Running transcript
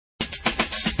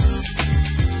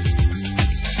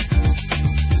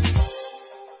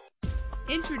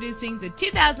Introducing the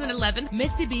 2011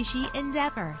 Mitsubishi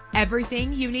Endeavor.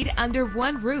 Everything you need under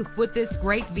one roof with this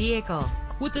great vehicle.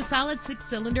 With a solid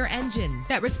 6-cylinder engine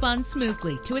that responds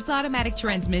smoothly to its automatic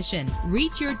transmission,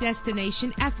 reach your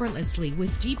destination effortlessly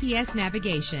with GPS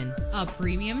navigation. A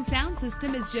premium sound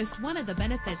system is just one of the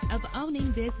benefits of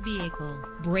owning this vehicle.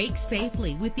 Brake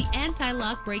safely with the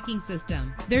anti-lock braking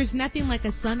system. There's nothing like a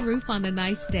sunroof on a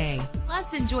nice day.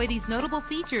 Plus, enjoy these notable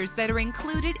features that are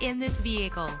included in this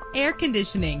vehicle: air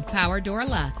conditioning, power door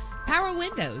locks, power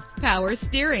windows, power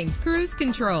steering, cruise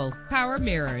control, power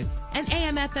mirrors, an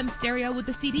AM/FM stereo with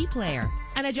a CD player,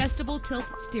 an adjustable tilt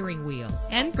steering wheel.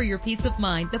 And for your peace of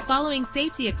mind, the following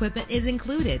safety equipment is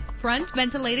included: front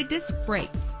ventilated disc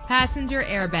brakes, passenger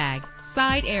airbag,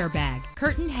 side airbag,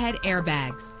 curtain head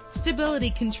airbags, stability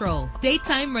control,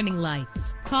 daytime running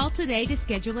lights. Call today to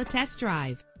schedule a test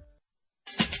drive.